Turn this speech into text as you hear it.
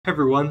Hey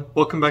everyone,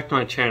 welcome back to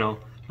my channel.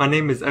 My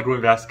name is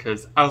Edwin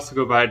Vasquez, I also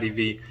go by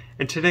IDV,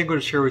 and today I'm going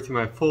to share with you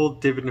my full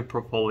dividend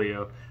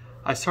portfolio.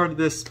 I started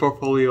this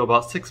portfolio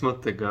about 6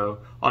 months ago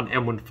on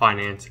M1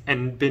 Finance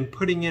and been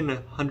putting in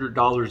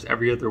 $100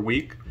 every other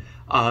week.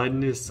 In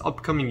this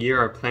upcoming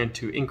year I plan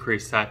to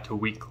increase that to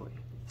weekly.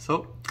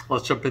 So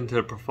let's jump into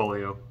the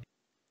portfolio.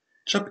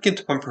 Jumping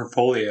into my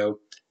portfolio,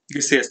 you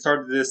can see I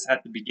started this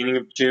at the beginning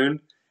of June,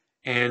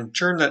 and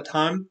during that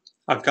time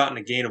I've gotten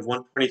a gain of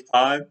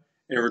 125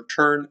 and a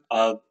return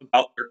of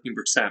about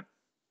 13%.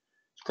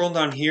 Scroll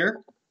down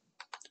here,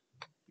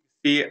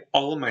 you see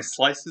all of my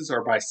slices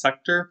are by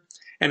sector,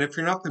 and if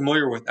you're not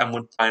familiar with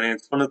M1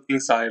 Finance, one of the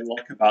things I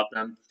like about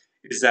them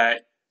is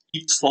that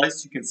each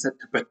slice you can set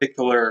to a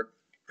particular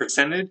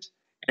percentage,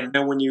 and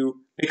then when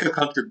you make a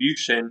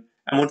contribution,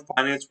 M1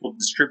 Finance will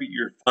distribute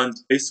your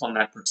funds based on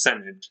that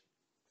percentage.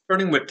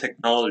 Starting with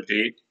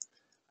technology,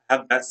 I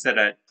have that set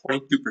at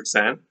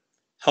 22%,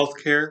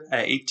 healthcare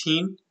at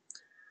 18%,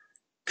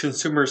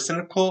 consumer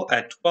cynical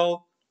at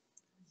 12%,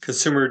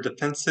 consumer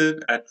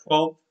defensive at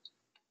 12%,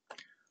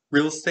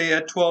 real estate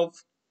at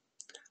 12%,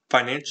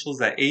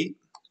 financials at 8%,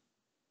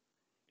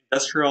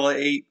 industrial at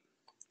 8%,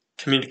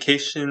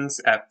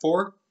 communications at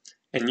 4%,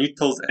 and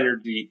utils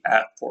energy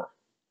at 4%.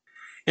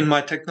 In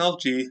my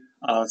technology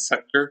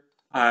sector,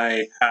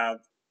 I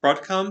have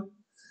Broadcom,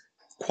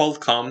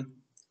 Qualcomm,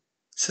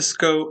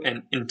 Cisco,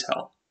 and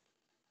Intel.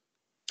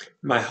 In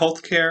my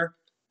healthcare,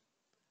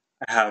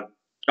 I have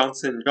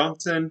Johnson &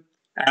 Johnson,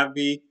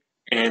 AbbVie,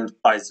 and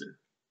Pfizer.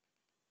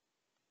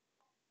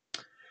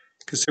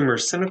 Consumer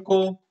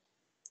cynical,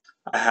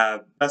 I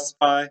have Best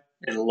Buy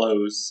and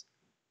Lowe's.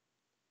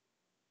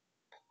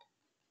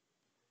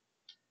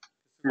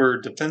 Consumer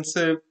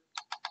defensive,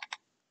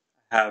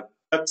 I have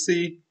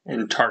Pepsi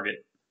and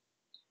Target.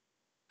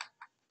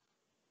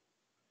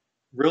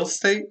 Real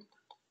estate,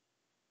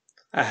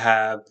 I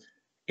have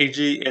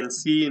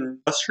AG&C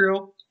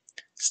Industrial,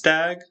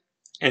 Stag,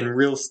 and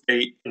Real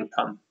Estate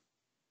Income.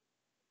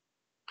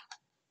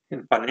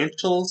 In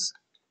financials,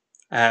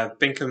 I have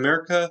Bank of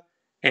America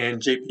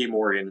and JP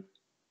Morgan.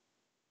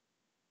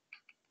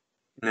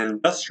 In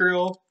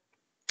industrial,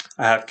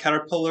 I have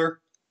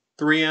Caterpillar,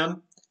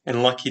 3M,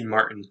 and Lockheed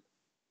Martin.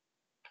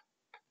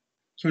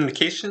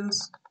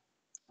 Communications,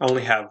 I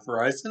only have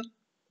Verizon.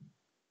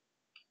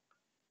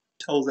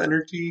 Tel's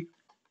Energy,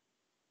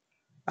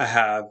 I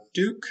have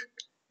Duke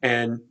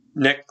and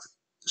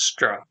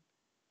Nextra.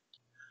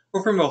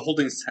 Over my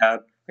holdings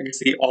tab, I can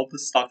see all the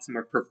stocks in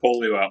my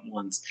portfolio at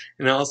once,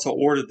 and I also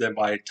ordered them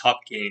by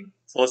top gain.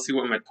 So let's see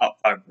what my top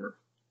 5 were.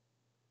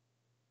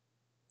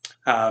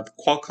 I have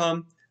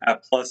Qualcomm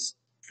at plus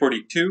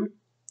 42,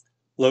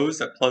 Lowe's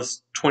at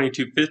plus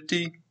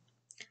 22.50,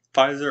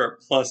 Pfizer at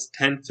plus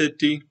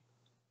 10.50,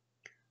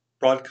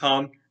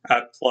 Broadcom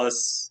at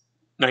plus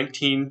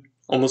 19,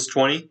 almost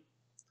 20,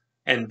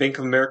 and Bank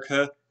of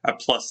America at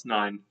plus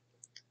 9.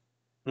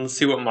 And let's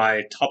see what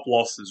my top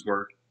losses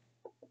were.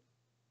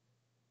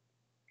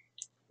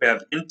 We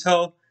have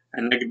Intel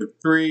at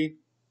 -3,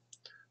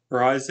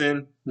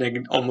 Verizon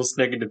almost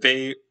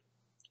 -8,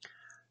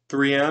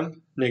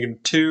 3M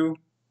 -2,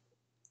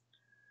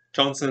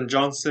 Johnson &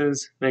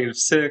 Johnson's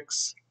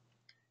 -6,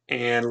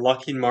 and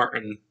Lockheed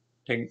Martin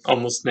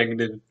almost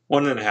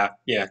 -1.5.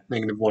 Yeah,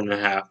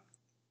 -1.5.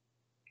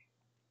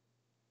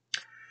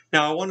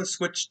 Now I want to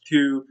switch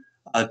to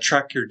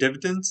track your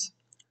dividends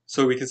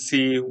so we can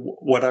see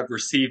what I've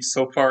received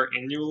so far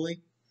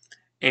annually,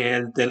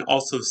 and then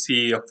also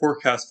see a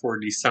forecast for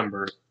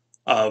December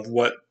of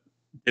what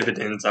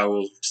dividends I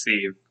will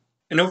receive.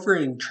 And over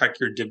in track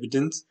your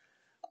dividends,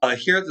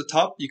 here at the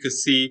top you can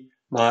see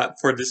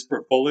for this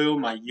portfolio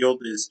my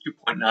yield is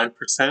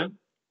 2.9%,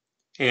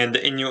 and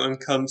the annual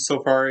income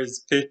so far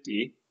is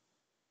 50.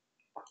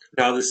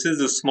 Now this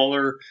is a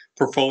smaller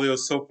portfolio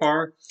so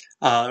far.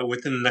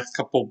 Within the next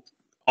couple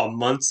of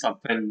months I'm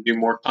going to do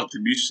more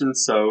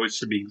contributions, so it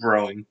should be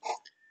growing.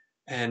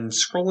 And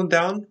scrolling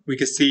down, we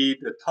can see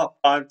the top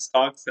 5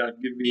 stocks that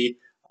give me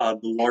the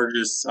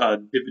largest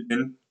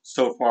dividend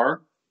so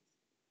far,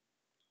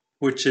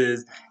 which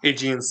is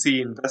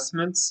AG&C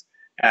Investments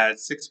at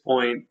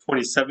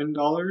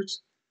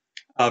 $6.27,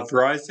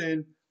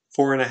 Verizon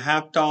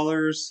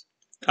 $4.50,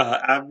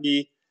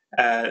 AbbVie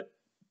at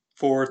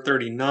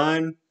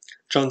 $4.39,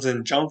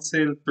 Johnson &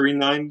 Johnson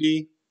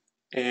 $3.90,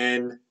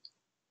 and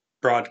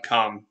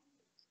Broadcom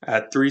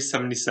at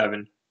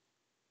 $3.77.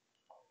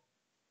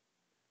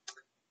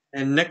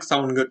 And next I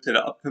want to go to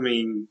the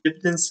upcoming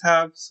dividends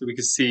tab so we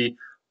can see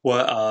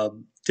what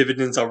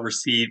dividends I'll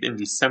receive in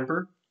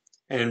December.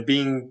 And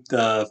being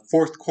the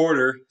 4th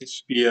quarter, it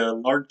should be a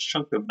large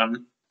chunk of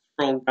them.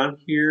 Scrolling down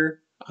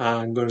here,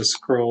 I'm going to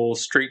scroll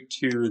straight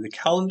to the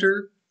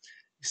calendar.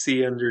 You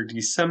see under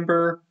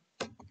December,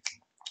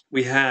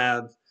 we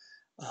have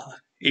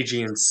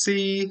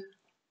AG&C,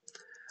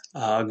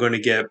 I'm going to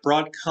get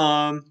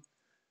Broadcom,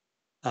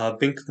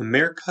 Bank of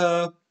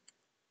America,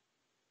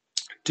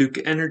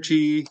 Duke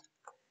Energy,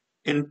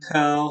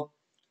 Intel,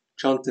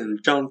 Johnson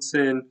 &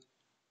 Johnson,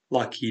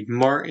 Lockheed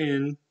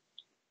Martin,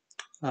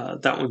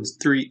 that one's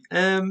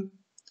 3M,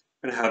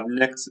 I'm going to have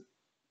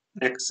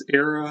Next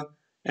Era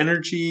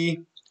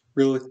Energy,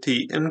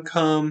 Realty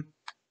Income,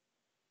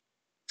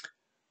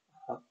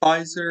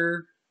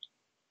 Pfizer,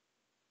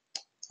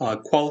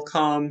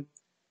 Qualcomm,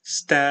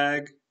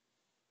 Stag,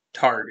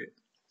 Target.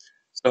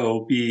 So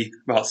it'll be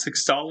about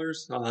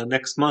 $6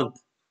 next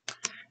month.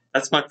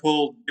 That's my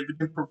full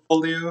dividend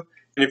portfolio.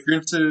 And if you're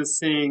interested in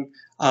seeing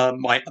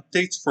my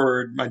updates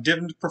for my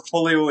dividend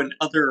portfolio and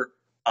other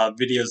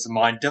videos of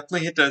mine,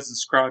 definitely hit that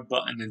subscribe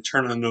button and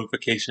turn on the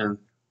notification.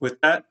 With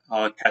that,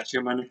 I'll catch you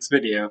in my next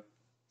video.